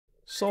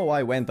So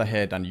I went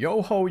ahead and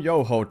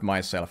yo-ho'd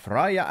myself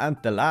Raya and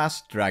the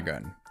Last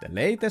Dragon, the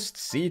latest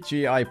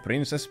CGI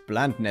Princess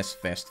Blandness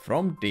Fest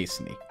from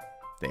Disney.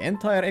 The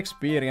entire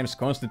experience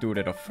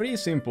constituted of 3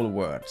 simple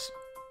words.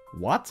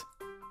 What?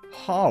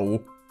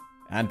 How?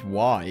 And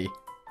why?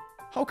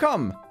 How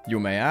come, you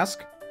may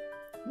ask?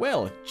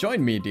 Well,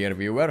 join me, dear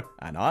viewer,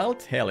 and I'll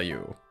tell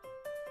you.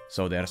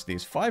 So there's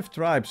these 5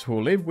 tribes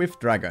who live with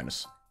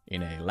dragons,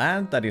 in a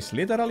land that is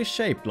literally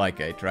shaped like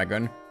a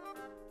dragon.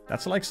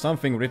 That's like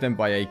something written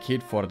by a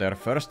kid for their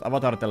first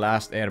Avatar The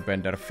Last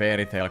Airbender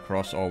fairy tale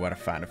crossover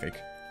fanfic.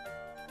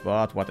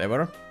 But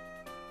whatever.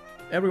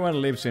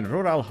 Everyone lives in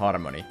rural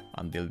harmony,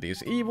 until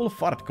these evil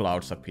fart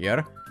clouds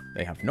appear.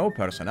 They have no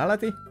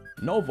personality,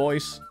 no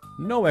voice,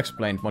 no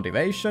explained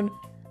motivation,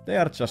 they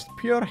are just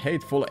pure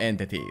hateful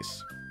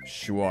entities.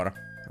 Sure,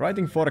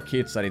 writing for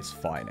kids at its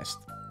finest.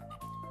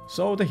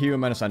 So the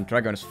humans and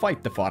dragons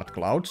fight the fart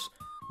clouds,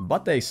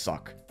 but they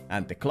suck,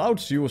 and the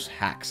clouds use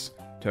hacks,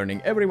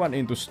 turning everyone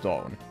into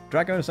stone,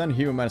 dragons and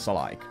humans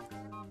alike.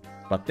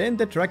 But then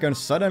the dragons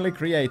suddenly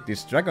create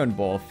this Dragon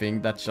Ball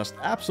thing that just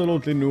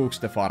absolutely nukes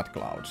the fart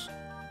clouds.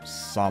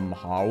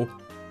 Somehow.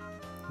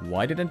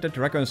 Why didn't the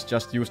dragons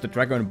just use the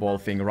Dragon Ball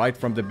thing right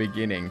from the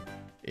beginning?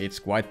 It's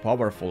quite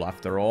powerful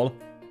after all.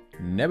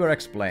 Never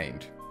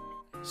explained.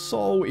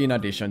 So, in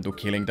addition to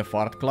killing the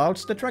fart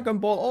clouds, the Dragon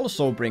Ball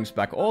also brings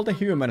back all the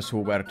humans who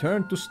were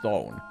turned to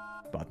stone.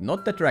 But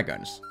not the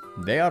dragons.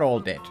 They are all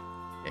dead.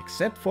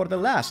 Except for the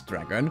last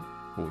dragon,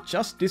 who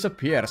just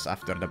disappears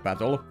after the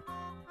battle.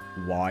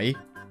 Why?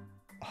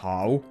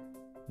 How?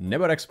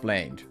 Never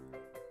explained.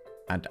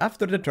 And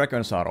after the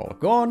dragons are all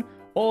gone,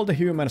 all the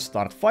humans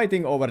start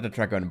fighting over the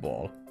Dragon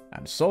Ball.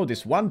 And so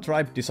this one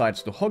tribe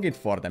decides to hog it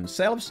for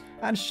themselves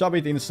and shove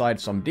it inside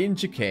some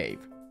dingy cave.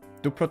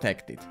 To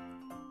protect it.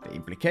 The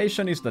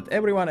implication is that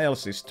everyone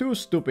else is too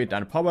stupid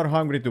and power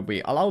hungry to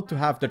be allowed to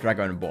have the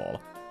Dragon Ball.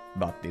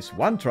 But this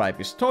one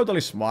tribe is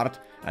totally smart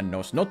and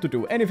knows not to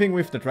do anything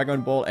with the Dragon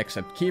Ball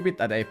except keep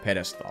it at a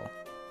pedestal.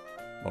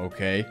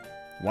 Okay,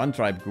 one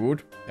tribe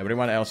good,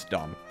 everyone else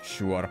dumb,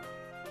 sure.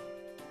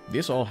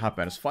 This all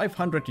happens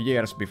 500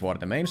 years before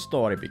the main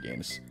story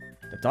begins.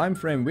 The time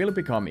frame will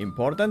become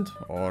important,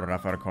 or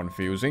rather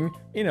confusing,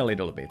 in a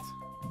little bit.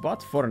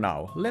 But for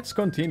now, let's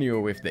continue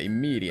with the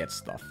immediate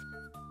stuff.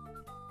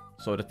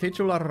 So the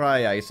titular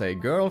Raya is a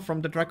girl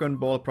from the Dragon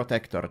Ball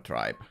Protector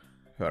tribe.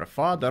 Her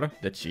father,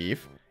 the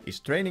chief, is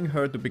training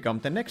her to become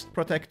the next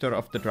protector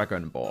of the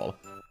Dragon Ball,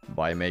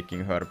 by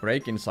making her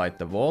break inside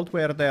the vault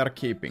where they are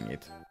keeping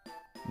it.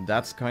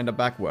 That's kinda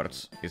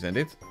backwards, isn't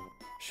it?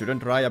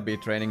 Shouldn't Raya be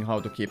training how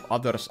to keep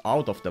others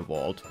out of the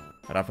vault,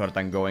 rather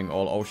than going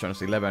all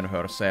Ocean's 11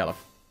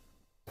 herself?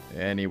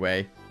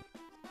 Anyway.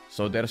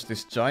 So there's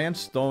this giant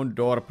stone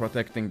door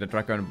protecting the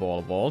Dragon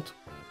Ball vault,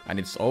 and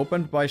it's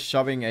opened by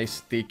shoving a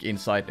stick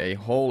inside a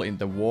hole in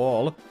the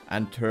wall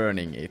and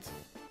turning it.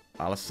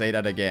 I'll say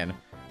that again.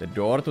 The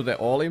door to the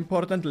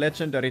all-important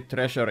legendary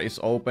treasure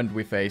is opened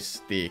with a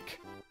stick.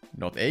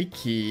 Not a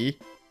key,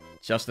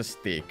 just a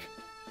stick.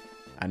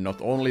 And not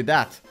only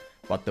that,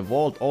 but the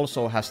vault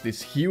also has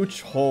this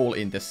huge hole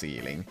in the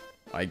ceiling.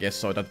 I guess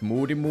so that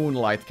moody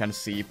moonlight can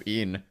seep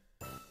in.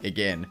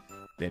 Again,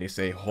 there is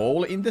a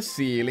hole in the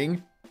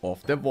ceiling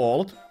of the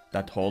vault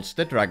that holds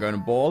the Dragon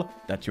Ball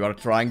that you are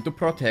trying to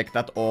protect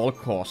at all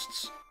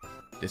costs.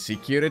 The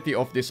security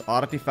of this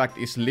artifact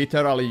is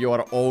literally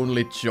your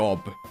only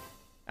job.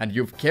 And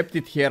you've kept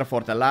it here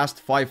for the last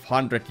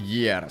 500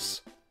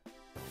 years.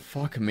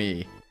 Fuck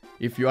me.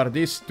 If you are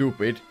this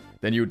stupid,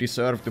 then you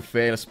deserve to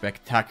fail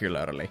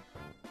spectacularly.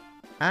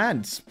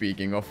 And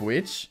speaking of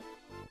which,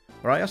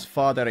 Raya's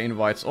father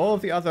invites all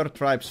the other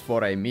tribes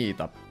for a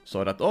meetup,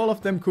 so that all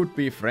of them could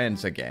be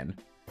friends again.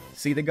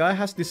 See, the guy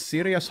has this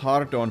serious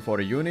hard-on for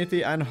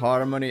unity and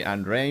harmony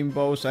and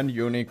rainbows and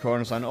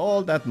unicorns and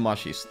all that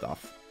mushy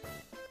stuff.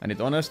 And it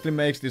honestly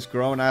makes this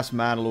grown-ass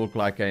man look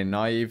like a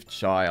naive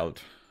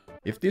child.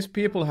 If these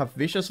people have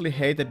viciously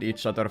hated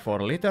each other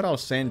for literal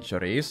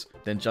centuries,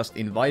 then just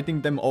inviting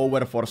them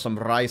over for some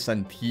rice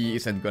and tea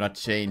isn't gonna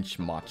change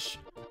much.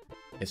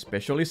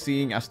 Especially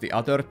seeing as the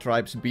other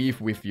tribe's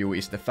beef with you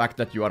is the fact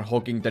that you are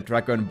hogging the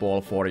Dragon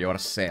Ball for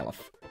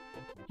yourself.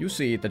 You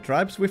see, the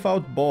tribes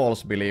without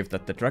balls believe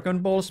that the Dragon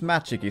Ball's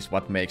magic is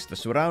what makes the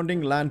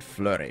surrounding land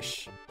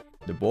flourish.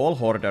 The ball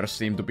hoarders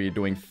seem to be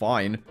doing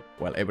fine,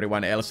 while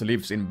everyone else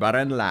lives in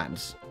barren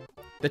lands.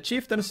 The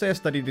chieftain says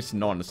that it is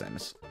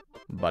nonsense.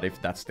 But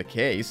if that's the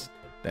case,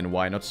 then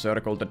why not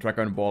circle the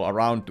Dragon Ball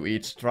around to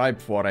each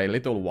tribe for a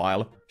little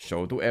while,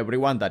 show to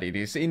everyone that it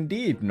is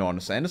indeed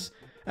nonsense,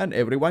 and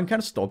everyone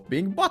can stop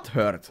being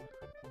butthurt.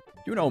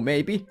 You know,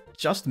 maybe,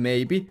 just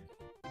maybe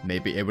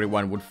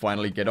everyone would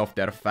finally get off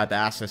their fat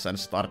asses and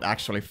start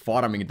actually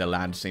farming the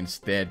lands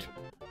instead.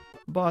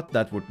 But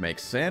that would make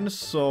sense,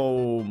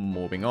 so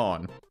moving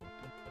on.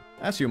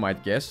 As you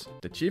might guess,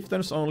 the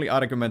chieftain's only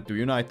argument to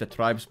unite the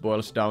tribes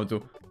boils down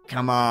to,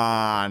 come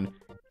on!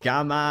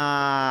 Come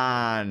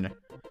on!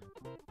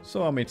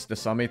 So amidst the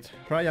summit,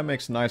 Raya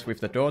makes nice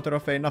with the daughter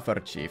of another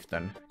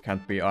chieftain.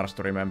 Can't be arsed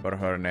to remember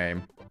her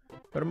name.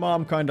 Her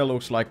mom kinda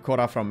looks like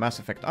Korra from Mass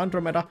Effect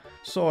Andromeda,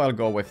 so I'll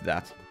go with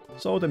that.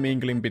 So the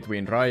mingling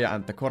between Raya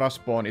and the Korra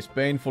spawn is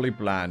painfully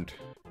bland.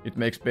 It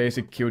makes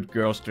basic cute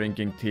girls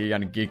drinking tea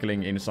and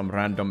giggling in some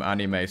random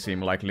anime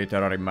seem like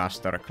literary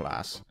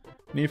masterclass.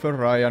 Neither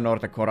Raya nor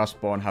the Korra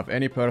spawn have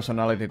any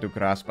personality to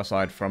grasp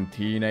aside from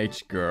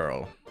teenage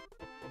girl.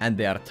 And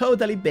they are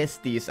totally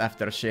besties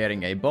after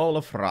sharing a bowl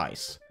of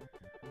rice.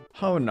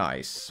 How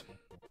nice.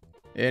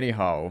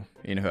 Anyhow,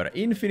 in her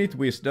infinite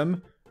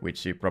wisdom, which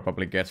she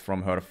probably gets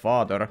from her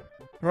father,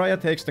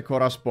 Raya takes the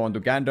Korra spawn to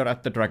gander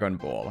at the Dragon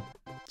Ball.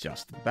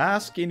 Just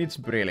bask in its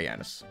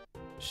brilliance.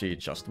 She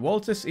just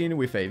waltzes in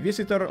with a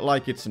visitor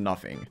like it's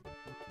nothing.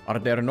 Are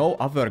there no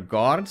other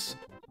guards?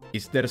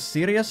 Is there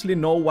seriously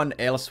no one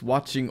else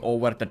watching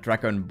over the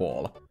Dragon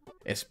Ball?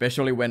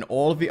 Especially when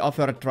all the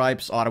other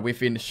tribes are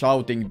within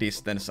shouting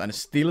distance and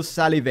still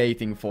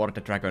salivating for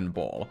the Dragon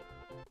Ball.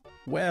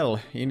 Well,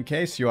 in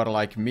case you are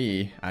like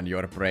me, and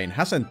your brain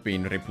hasn't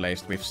been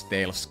replaced with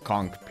stale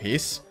skunk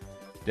piss,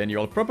 then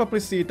you'll probably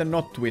see the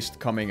knot twist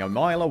coming a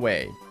mile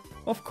away.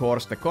 Of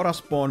course, the Korra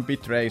spawn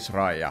betrays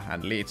Raya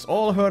and leads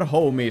all her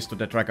homies to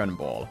the Dragon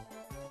Ball.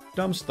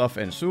 Dumb stuff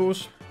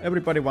ensues,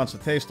 everybody wants a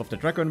taste of the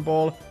Dragon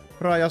Ball,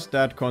 Raya's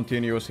dad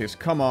continues his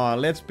 "come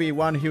on, let's be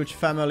one huge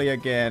family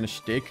again"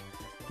 shtick,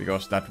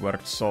 because that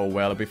worked so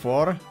well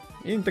before.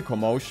 In the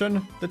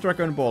commotion, the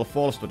Dragon Ball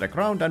falls to the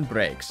ground and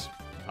breaks.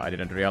 I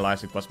didn't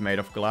realize it was made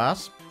of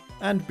glass.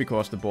 And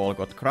because the ball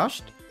got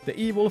crushed, the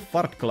evil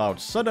fart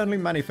clouds suddenly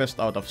manifest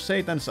out of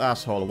Satan's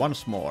asshole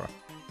once more.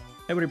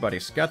 Everybody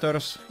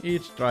scatters,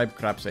 each tribe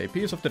grabs a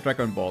piece of the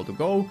Dragon Ball to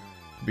go,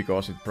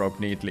 because it broke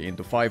neatly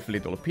into 5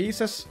 little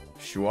pieces,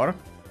 sure,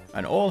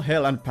 and all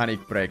hell and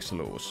panic breaks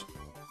loose.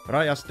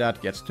 Raya's dad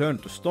gets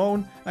turned to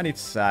stone, and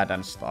it's sad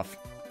and stuff.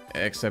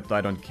 Except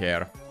I don't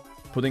care.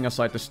 Putting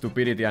aside the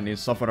stupidity and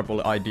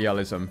insufferable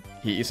idealism,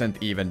 he isn't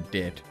even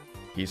dead.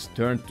 He's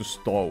turned to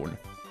stone.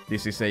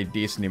 This is a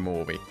Disney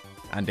movie,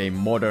 and a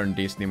modern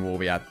Disney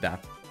movie at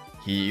that.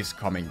 He is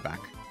coming back.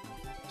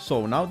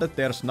 So now that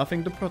there's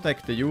nothing to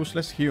protect the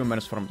useless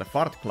humans from the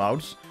fart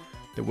clouds,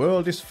 the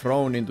world is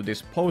thrown into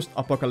this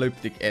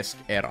post-apocalyptic-esque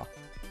era.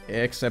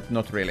 Except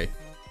not really.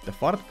 The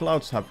fart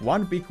clouds have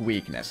one big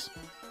weakness.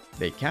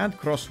 They can't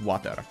cross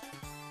water.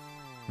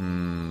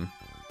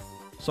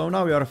 So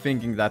now you're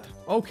thinking that,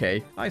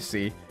 okay, I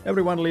see,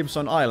 everyone lives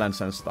on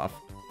islands and stuff.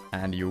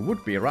 And you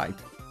would be right,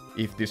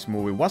 if this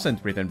movie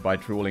wasn't written by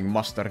drooling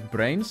mustard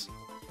brains.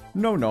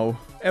 No,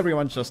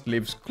 everyone just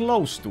lives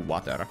close to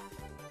water.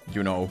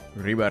 You know,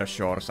 river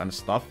shores and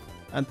stuff.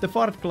 And the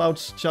fart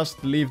clouds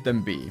just leave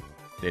them be.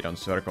 They don't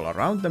circle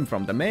around them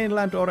from the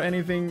mainland or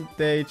anything,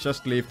 they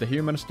just leave the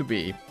humans to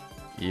be.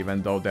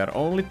 Even though their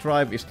only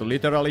drive is to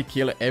literally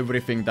kill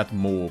everything that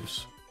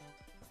moves.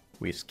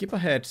 We skip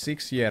ahead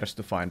 6 years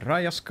to find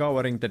Raya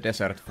scouring the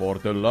desert for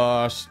the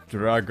last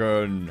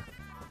dragon.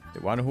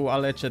 The one who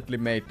allegedly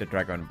made the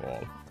Dragon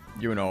Ball.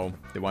 You know,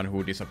 the one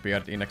who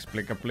disappeared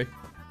inexplicably.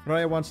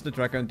 Raya wants the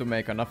dragon to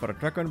make another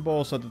Dragon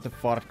Ball so that the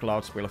fart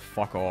clouds will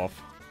fuck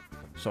off.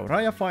 So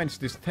Raya finds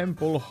this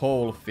temple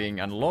hole thing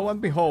and lo and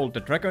behold the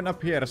dragon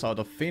appears out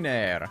of thin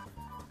air.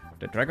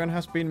 The dragon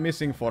has been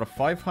missing for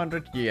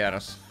 500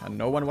 years and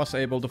no one was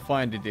able to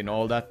find it in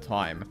all that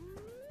time.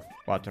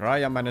 But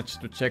Raya managed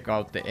to check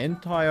out the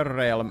entire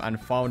realm and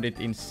found it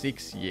in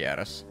 6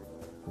 years.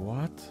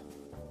 What?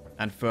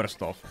 And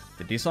first off,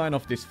 the design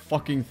of this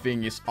fucking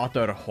thing is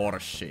utter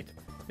horseshit.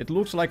 It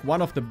looks like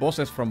one of the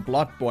bosses from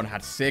Bloodborne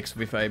had sex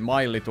with a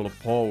My Little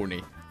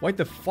Pony. Why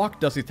the fuck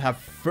does it have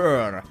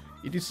fur?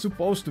 It is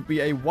supposed to be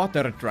a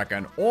water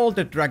dragon. All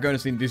the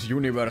dragons in this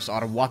universe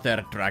are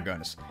water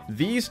dragons.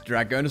 These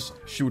dragons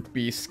should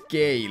be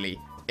scaly,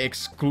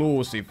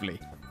 exclusively.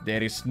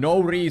 There is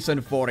no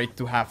reason for it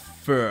to have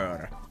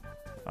fur.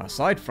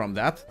 Aside from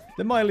that,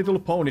 the My Little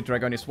Pony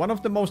dragon is one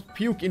of the most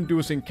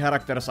puke-inducing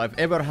characters I've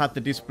ever had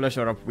the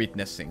displeasure of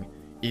witnessing.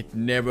 It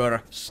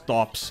never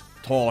stops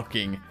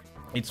talking.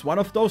 It's one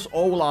of those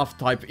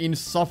Olaf-type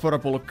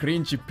insufferable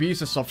cringy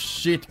pieces of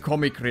shit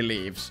comic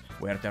reliefs,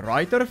 where the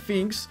writer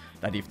thinks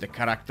that if the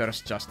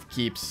characters just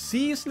keep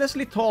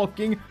ceaselessly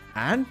talking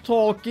and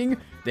talking,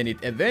 then it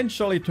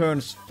eventually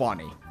turns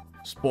funny.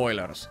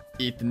 Spoilers,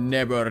 it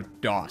never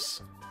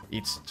does.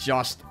 It's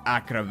just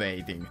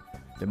aggravating.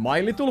 The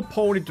My Little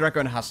Pony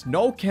dragon has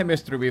no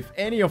chemistry with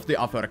any of the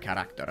other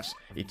characters.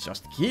 It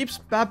just keeps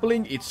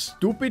babbling its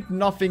stupid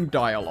nothing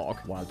dialogue,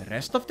 while the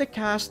rest of the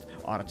cast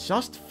are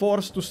just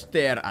forced to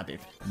stare at it,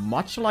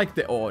 much like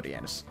the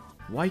audience.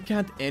 Why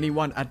can't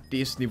anyone at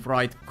Disney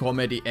write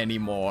comedy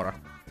anymore?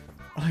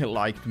 I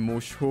liked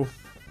Mushu.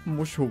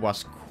 Mushu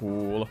was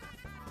cool.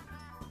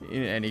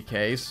 In any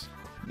case,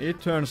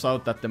 it turns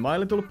out that the My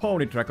Little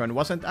Pony dragon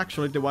wasn't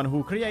actually the one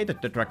who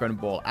created the Dragon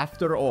Ball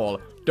after all.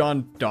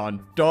 Dun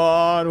dun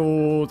dun,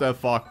 who the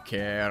fuck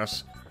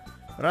cares?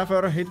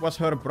 Rather, it was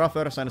her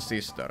brothers and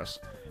sisters.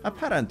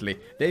 Apparently,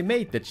 they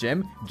made the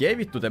gem,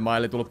 gave it to the My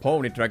Little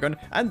Pony dragon,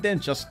 and then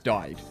just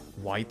died.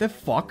 Why the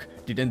fuck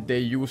didn't they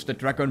use the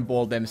Dragon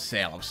Ball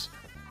themselves?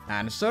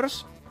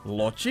 Answers?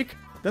 Logic?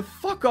 The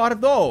fuck are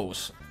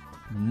those?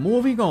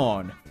 Moving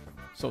on.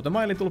 so the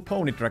My Little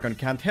Pony dragon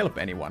can't help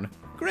anyone.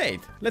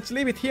 Great, let's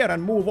leave it here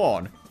and move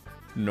on.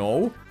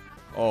 No?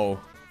 Oh,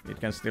 it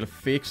can still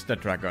fix the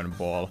Dragon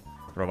Ball,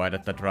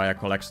 provided that Raya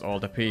collects all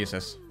the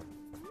pieces.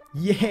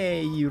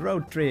 Yay,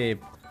 road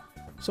trip!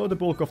 So the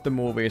bulk of the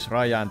movie is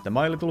Raya and the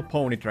My Little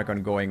Pony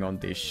dragon going on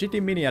these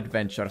shitty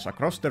mini-adventures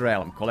across the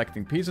realm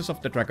collecting pieces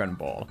of the Dragon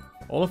Ball.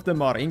 All of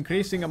them are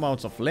increasing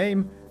amounts of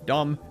lame,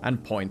 dumb,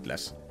 and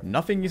pointless.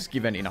 Nothing is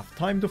given enough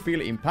time to feel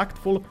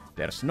impactful,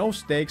 there's no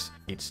stakes,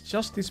 it's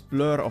just this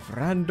blur of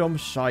random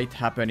shite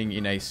happening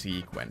in a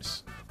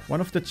sequence. One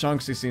of the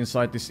chunks is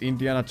inside this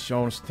Indiana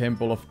Jones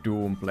Temple of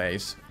Doom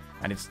place,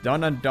 and it's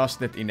done and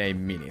dusted in a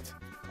minute.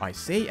 I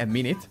say a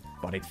minute,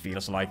 but it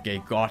feels like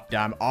a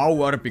goddamn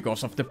hour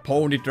because of the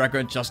pony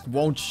dragon just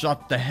won't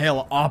shut the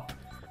hell up.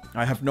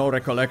 I have no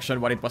recollection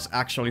what it was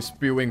actually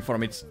spewing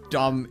from its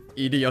dumb,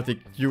 idiotic,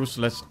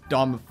 useless,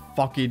 dumb,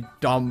 fucking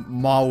dumb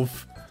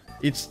mouth.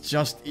 It's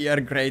just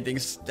ear-grating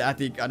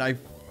static and I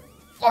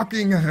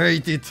fucking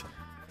hate it.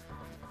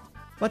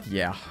 But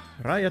yeah,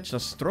 Raya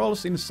just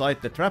strolls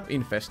inside the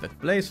trap-infested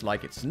place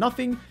like it's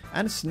nothing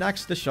and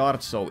snacks the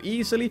shard so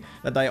easily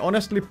that I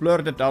honestly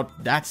blurted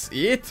out, "That's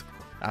it?"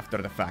 after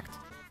the fact.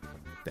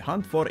 The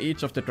hunt for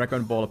each of the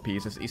Dragon Ball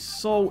pieces is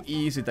so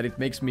easy that it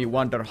makes me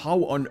wonder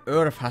how on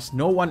earth has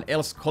no one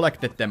else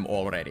collected them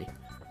already.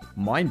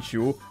 Mind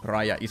you,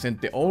 Raya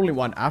isn't the only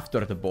one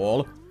after the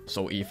ball,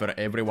 so either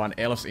everyone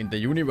else in the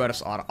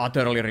universe are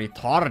utterly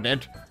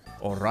retarded,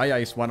 or Raya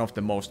is one of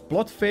the most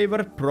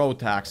plot-favored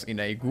pro-tags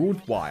in a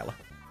good while.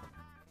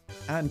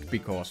 And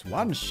because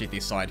one shitty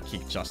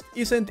sidekick just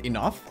isn't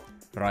enough,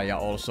 Raya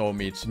also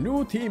meets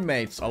new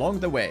teammates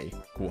along the way,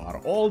 who are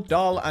all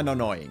dull and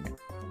annoying.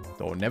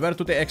 Though never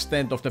to the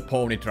extent of the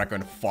Pony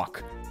Dragon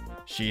fuck.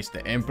 She's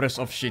the empress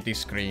of shitty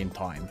screen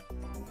time.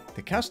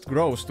 The cast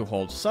grows to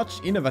hold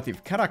such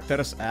innovative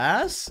characters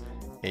as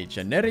a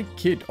generic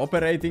kid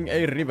operating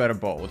a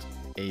riverboat,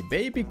 a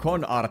baby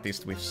con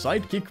artist with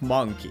sidekick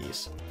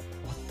monkeys.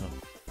 What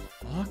the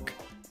fuck?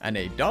 And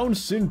a Down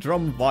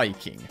syndrome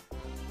Viking.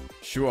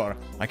 Sure,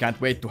 I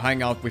can't wait to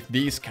hang out with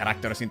these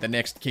characters in the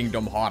next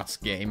Kingdom Hearts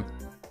game.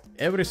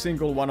 Every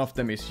single one of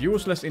them is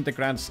useless in the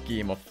grand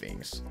scheme of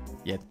things.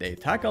 Yet they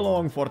tag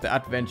along for the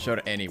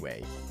adventure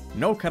anyway.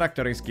 No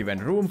character is given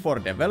room for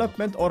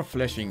development or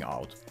fleshing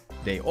out.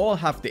 They all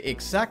have the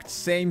exact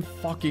same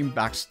fucking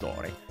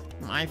backstory.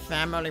 My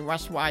family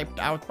was wiped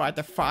out by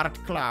the fart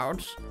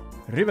clouds.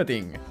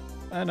 Riveting.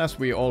 And as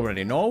we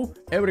already know,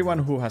 everyone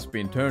who has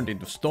been turned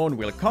into stone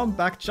will come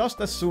back just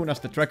as soon as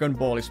the Dragon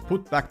Ball is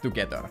put back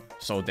together.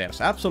 So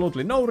there's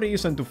absolutely no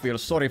reason to feel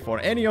sorry for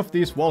any of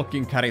these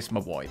walking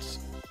charisma voids.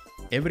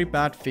 Every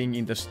bad thing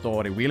in the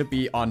story will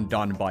be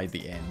undone by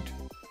the end.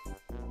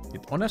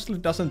 It honestly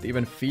doesn't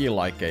even feel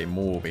like a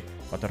movie,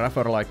 but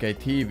rather like a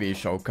TV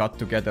show cut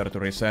together to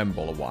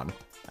resemble one,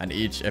 and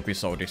each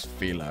episode is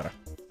filler.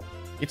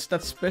 It's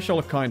that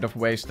special kind of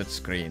wasted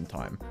screen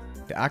time.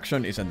 The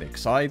action isn't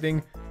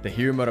exciting, the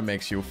humor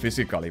makes you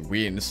physically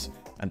wince,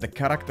 and the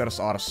characters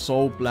are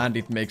so bland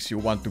it makes you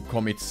want to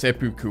commit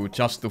seppuku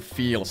just to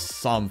feel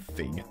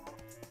something.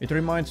 It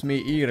reminds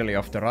me eerily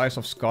of the Rise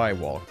of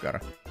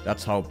Skywalker.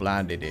 That's how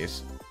bland it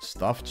is.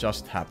 Stuff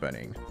just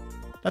happening.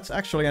 That's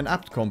actually an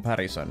apt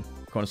comparison,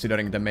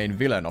 considering the main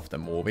villain of the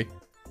movie.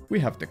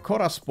 We have the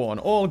Korra spawn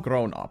all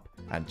grown up,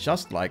 and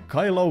just like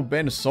Kylo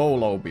Ben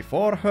Solo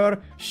before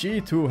her, she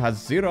too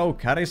has zero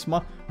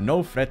charisma,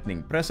 no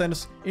threatening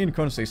presence,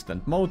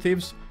 inconsistent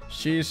motives,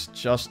 she's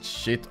just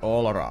shit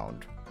all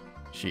around.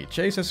 She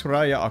chases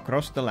Raya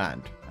across the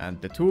land,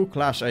 and the two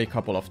clash a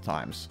couple of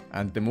times,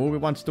 and the movie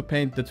wants to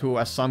paint the two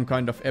as some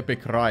kind of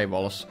epic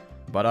rivals,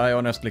 but I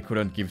honestly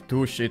couldn't give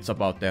two shits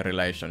about their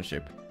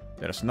relationship.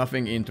 There's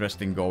nothing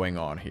interesting going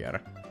on here.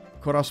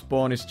 Korra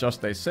Spawn is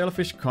just a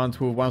selfish cunt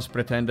who once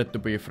pretended to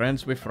be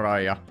friends with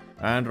Raya,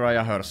 and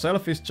Raya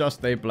herself is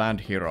just a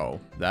bland hero.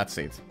 That's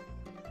it.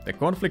 The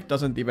conflict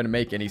doesn't even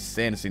make any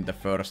sense in the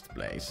first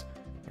place.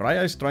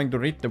 Raya is trying to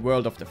rid the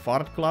world of the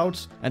fart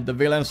clouds, and the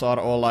villains are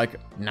all like,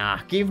 "Nah,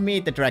 give me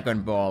the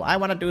Dragon Ball, I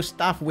wanna do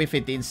stuff with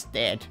it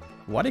instead."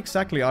 What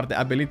exactly are the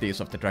abilities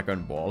of the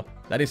Dragon Ball?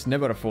 That is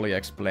never fully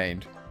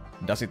explained.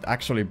 Does it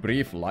actually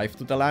breathe life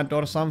to the land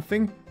or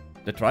something?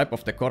 The tribe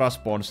of the Korra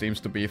Spawn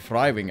seems to be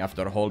thriving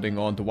after holding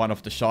on to one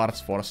of the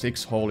shards for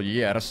 6 whole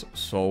years,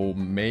 so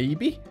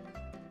maybe?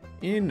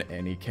 In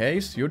any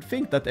case, you'd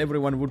think that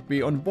everyone would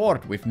be on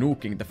board with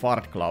nuking the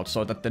fart cloud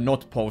so that the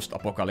not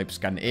post-apocalypse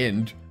can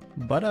end.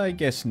 But I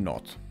guess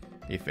not.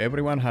 If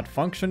everyone had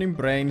functioning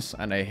brains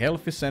and a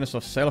healthy sense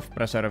of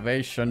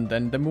self-preservation,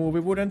 then the movie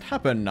wouldn't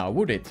happen now,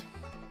 would it?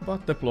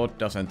 But the plot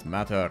doesn't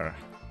matter,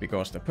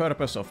 because the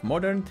purpose of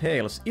modern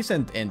tales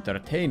isn't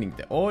entertaining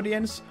the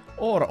audience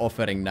or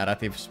offering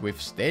narratives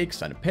with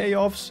stakes and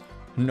payoffs.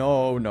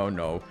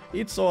 No,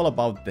 it's all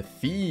about the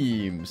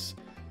themes.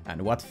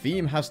 And what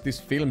theme has this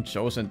film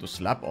chosen to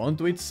slap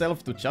onto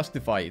itself to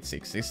justify its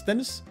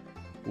existence?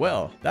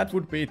 Well, that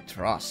would be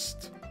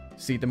trust.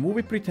 See, the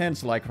movie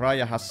pretends like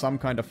Raya has some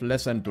kind of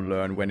lesson to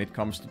learn when it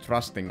comes to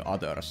trusting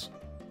others.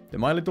 The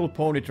My Little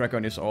Pony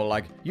dragon is all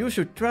like, "You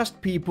should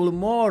trust people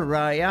more,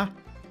 Raya."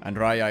 And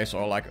Raya is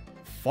all like,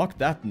 fuck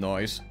that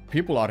noise,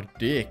 people are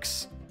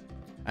dicks.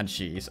 And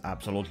she is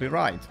absolutely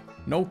right.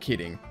 No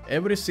kidding,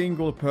 every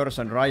single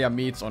person Raya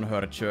meets on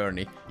her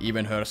journey,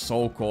 even her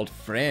so-called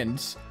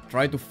friends,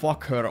 try to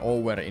fuck her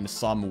over in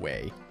some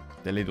way.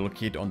 The little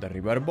kid on the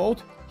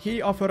riverboat,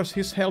 he offers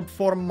his help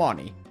for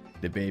money.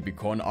 The baby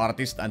con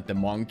artist and the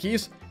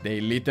monkeys, they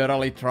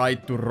literally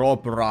tried to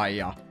rob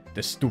Raya.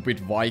 The stupid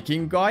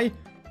Viking guy,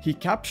 he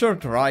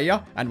captured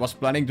Raya and was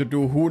planning to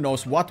do who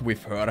knows what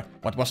with her,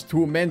 but was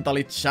too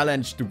mentally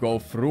challenged to go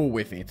through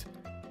with it.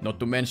 Not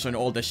to mention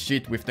all the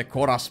shit with the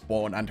Korra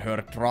spawn and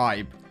her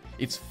tribe.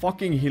 It's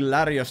fucking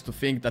hilarious to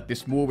think that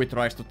this movie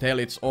tries to tell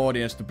its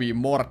audience to be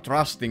more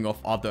trusting of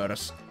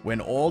others,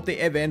 when all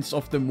the events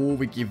of the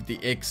movie give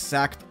the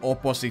exact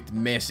opposite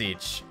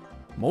message.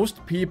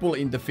 Most people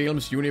in the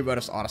film's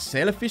universe are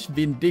selfish,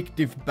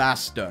 vindictive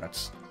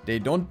bastards. They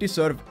don't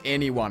deserve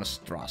anyone's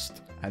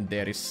trust. And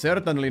there is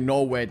certainly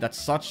no way that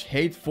such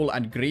hateful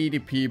and greedy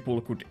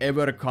people could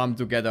ever come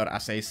together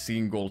as a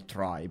single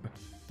tribe.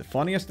 The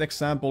funniest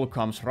example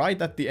comes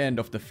right at the end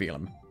of the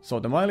film. So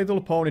the My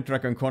Little Pony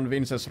dragon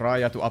convinces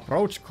Raya to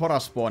approach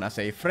Korra Spawn as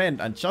a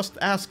friend and just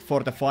ask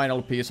for the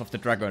final piece of the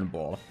Dragon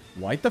Ball.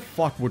 Why the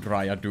fuck would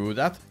Raya do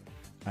that?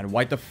 And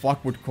why the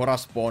fuck would Korra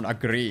Spawn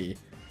agree?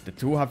 The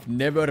two have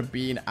never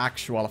been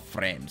actual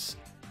friends.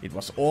 It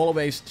was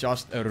always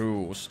just a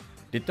ruse.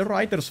 Did the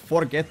writers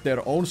forget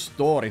their own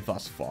story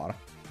thus far?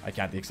 I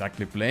can't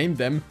exactly blame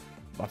them,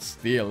 but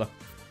still.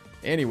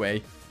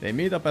 Anyway, they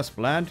meet up as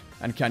planned,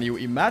 and can you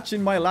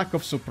imagine my lack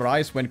of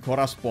surprise when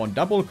Korra Spawn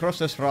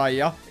double-crosses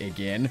Raya,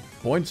 again,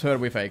 points her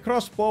with a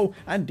crossbow,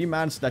 and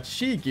demands that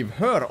she give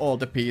her all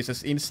the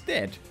pieces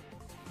instead?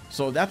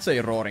 So that's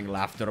a roaring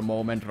laughter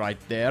moment right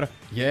there.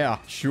 Yeah,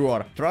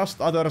 sure, trust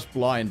others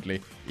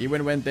blindly,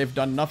 even when they've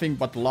done nothing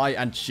but lie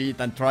and cheat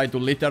and try to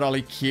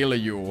literally kill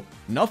you.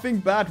 Nothing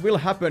bad will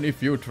happen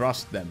if you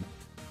trust them.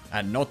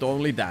 And not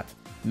only that,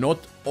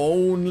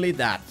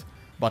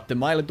 but the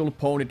My Little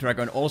Pony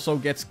dragon also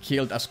gets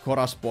killed as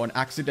Korra Spawn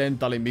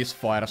accidentally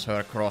misfires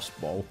her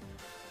crossbow.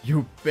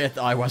 You bet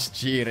I was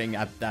cheering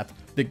at that.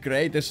 The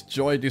greatest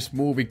joy this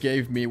movie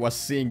gave me was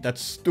seeing that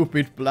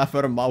stupid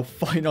blabbermouth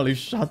finally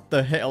shut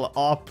the hell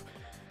up.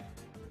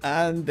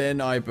 And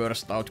then I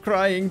burst out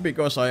crying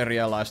because I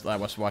realized I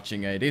was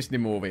watching a Disney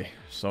movie.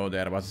 So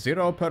there was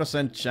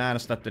 0%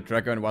 chance that the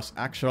dragon was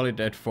actually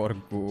dead for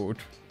good.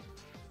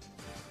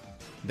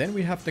 Then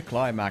we have the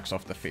climax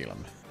of the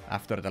film.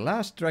 After the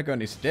last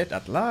dragon is dead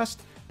at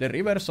last, the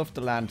rivers of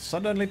the land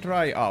suddenly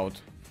dry out,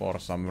 for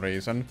some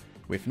reason.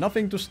 With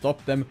nothing to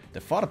stop them,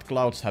 the fart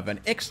clouds have an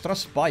extra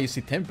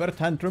spicy temper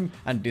tantrum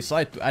and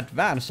decide to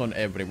advance on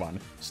everyone,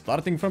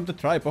 starting from the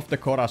tribe of the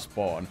Korra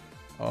Spawn.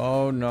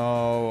 Oh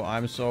no,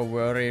 I'm so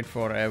worried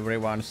for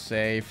everyone's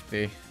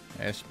safety,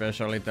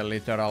 especially the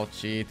literal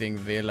cheating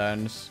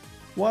villains.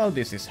 While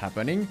this is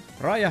happening,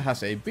 Raya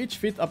has a bitch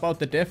fit about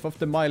the death of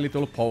the My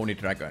Little Pony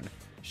dragon.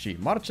 She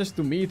marches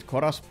to meet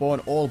Korra Spawn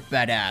all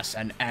badass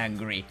and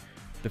angry.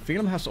 The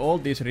film has all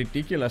these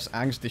ridiculous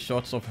angsty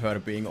shots of her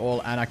being all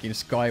Anakin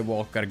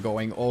Skywalker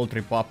going Old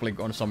Republic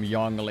on some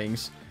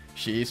younglings.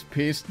 She's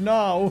pissed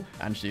now,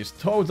 and she's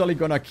totally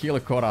gonna kill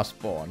Korra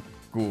Spawn.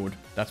 Good,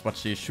 that's what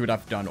she should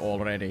have done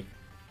already.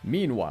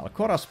 Meanwhile,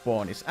 Korra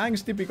Spawn is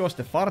angsty because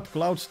the fart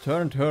clouds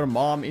turned her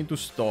mom into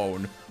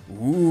stone.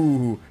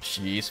 Ooh,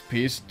 she's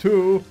pissed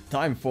too.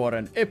 Time for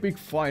an epic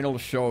final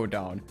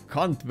showdown.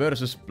 Cunt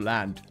versus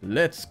Bland.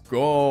 Let's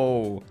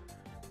go!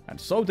 And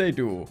so they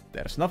do.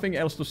 There's nothing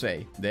else to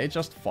say. They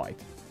just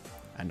fight.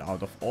 And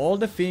out of all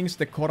the things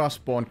the Korra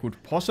Spawn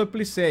could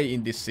possibly say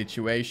in this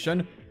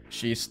situation,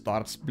 she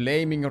starts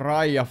blaming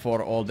Raya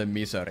for all the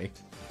misery.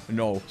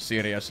 No,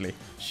 seriously.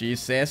 She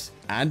says,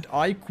 and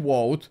I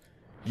quote,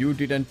 "You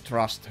didn't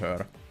trust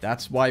her.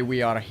 That's why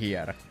we are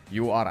here.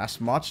 You are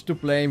as much to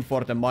blame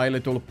for the My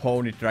Little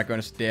Pony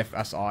dragon's death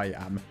as I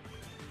am."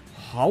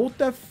 How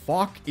the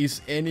fuck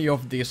is any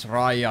of this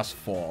Raya's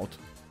fault?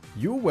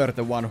 You were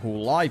the one who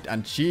lied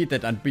and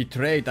cheated and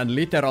betrayed and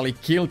literally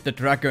killed the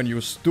dragon, you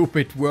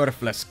stupid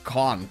worthless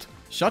cunt.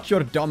 Shut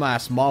your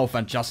dumbass mouth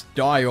and just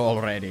die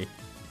already.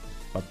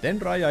 But then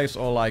Raya is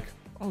all like,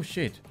 oh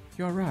shit,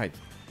 you're right.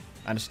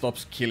 And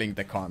stops killing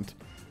the cunt.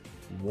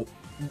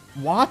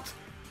 What?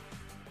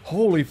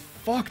 Holy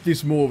fuck,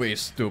 this movie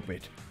is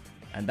stupid.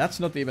 And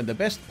that's not even the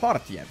best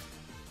part yet.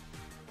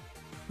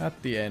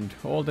 At the end,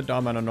 all the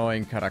dumb and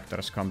annoying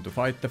characters come to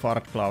fight the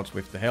fart clouds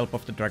with the help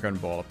of the Dragon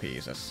Ball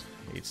pieces.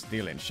 It's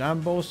still in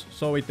shambles,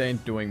 so it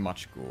ain't doing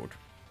much good.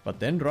 But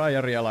then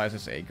Raya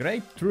realizes a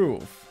great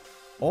truth.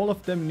 All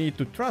of them need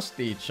to trust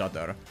each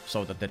other,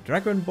 so that the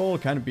Dragon Ball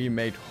can be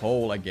made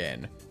whole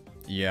again.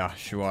 Yeah,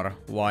 sure,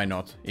 why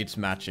not? It's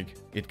magic.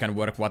 It can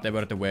work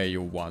whatever the way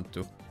you want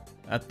to.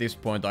 At this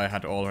point I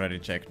had already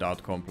checked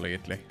out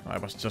completely. I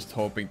was just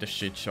hoping the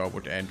shit show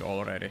would end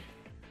already.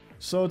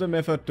 So the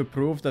method to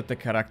prove that the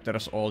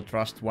characters all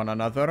trust one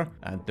another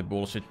and the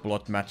bullshit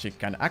plot magic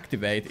can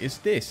activate is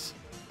this.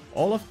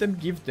 All of them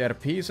give their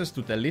pieces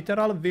to the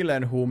literal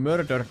villain who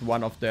murdered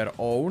one of their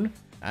own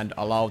and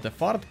allow the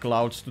fart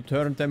clouds to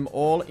turn them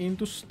all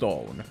into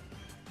stone.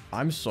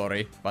 I'm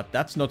sorry, but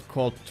that's not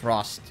called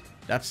trust.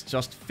 That's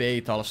just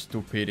fatal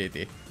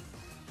stupidity.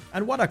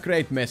 And what a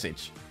great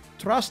message.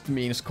 Trust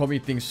means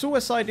committing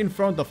suicide in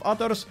front of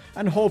others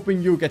and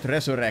hoping you get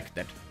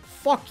resurrected.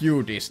 Fuck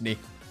you, Disney.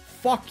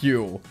 Fuck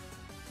you.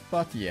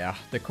 But yeah,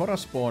 the Korra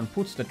spawn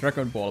puts the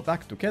Dragon Ball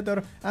back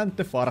together and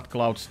the fart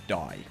clouds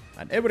die.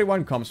 And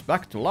everyone comes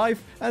back to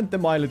life and the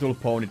My Little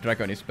Pony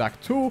dragon is back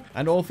too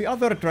and all the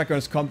other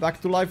dragons come back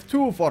to life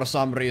too for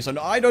some reason.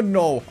 I don't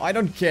know, I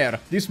don't care.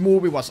 This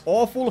movie was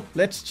awful,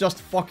 let's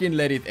just fucking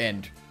let it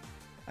end.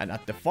 And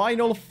at the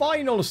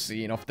final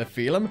scene of the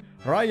film,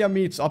 Raya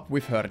meets up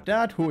with her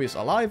dad who is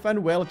alive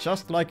and well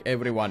just like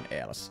everyone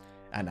else.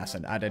 And as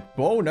an added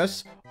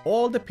bonus,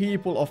 all the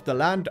people of the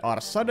land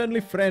are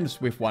suddenly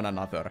friends with one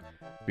another.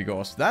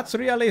 Because that's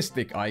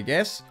realistic, I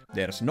guess.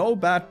 There's no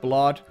bad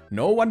blood,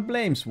 no one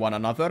blames one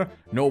another,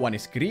 no one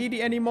is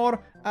greedy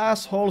anymore,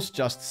 assholes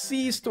just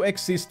cease to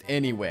exist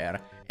anywhere.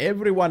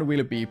 Everyone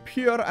will be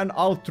pure and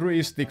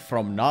altruistic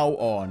from now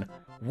on.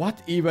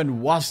 What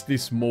even was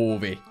this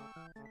movie?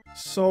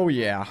 So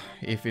yeah,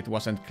 if it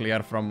wasn't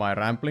clear from my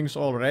ramblings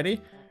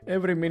already,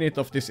 every minute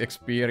of this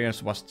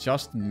experience was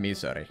just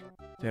misery.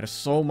 There's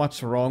so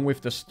much wrong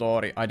with the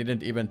story, I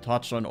didn't even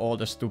touch on all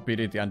the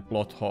stupidity and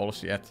plot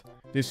holes yet.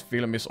 This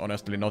film is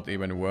honestly not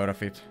even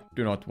worth it.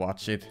 Do not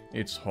watch it,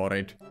 it's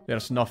horrid.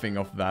 There's nothing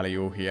of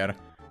value here.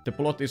 The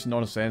plot is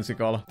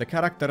nonsensical, the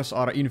characters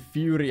are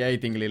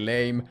infuriatingly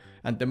lame,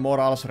 and the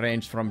morals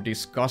range from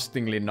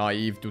disgustingly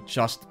naive to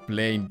just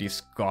plain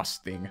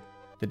disgusting.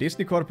 The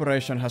Disney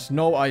Corporation has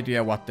no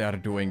idea what they are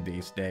doing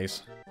these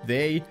days.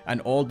 They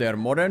and all their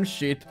modern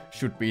shit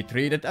should be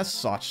treated as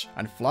such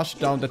and flushed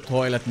down the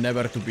toilet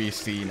never to be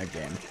seen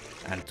again.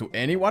 And to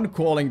anyone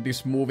calling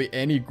this movie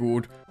any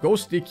good, go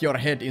stick your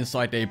head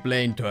inside a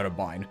plane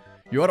turbine.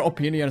 Your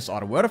opinions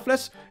are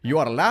worthless, you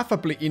are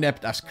laughably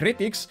inept as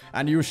critics,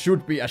 and you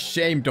should be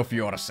ashamed of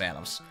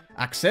yourselves.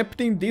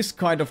 Accepting this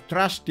kind of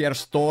trash tier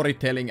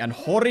storytelling and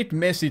horrid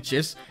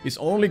messages is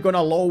only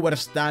gonna lower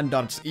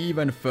standards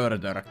even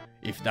further,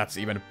 if that's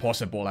even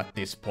possible at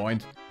this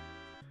point.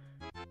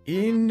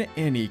 In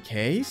any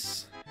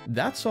case,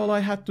 that's all I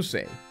had to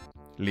say.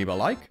 Leave a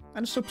like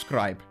and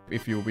subscribe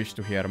if you wish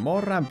to hear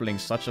more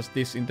ramblings such as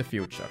this in the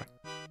future.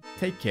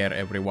 Take care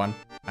everyone,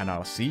 and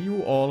I'll see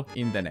you all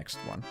in the next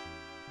one.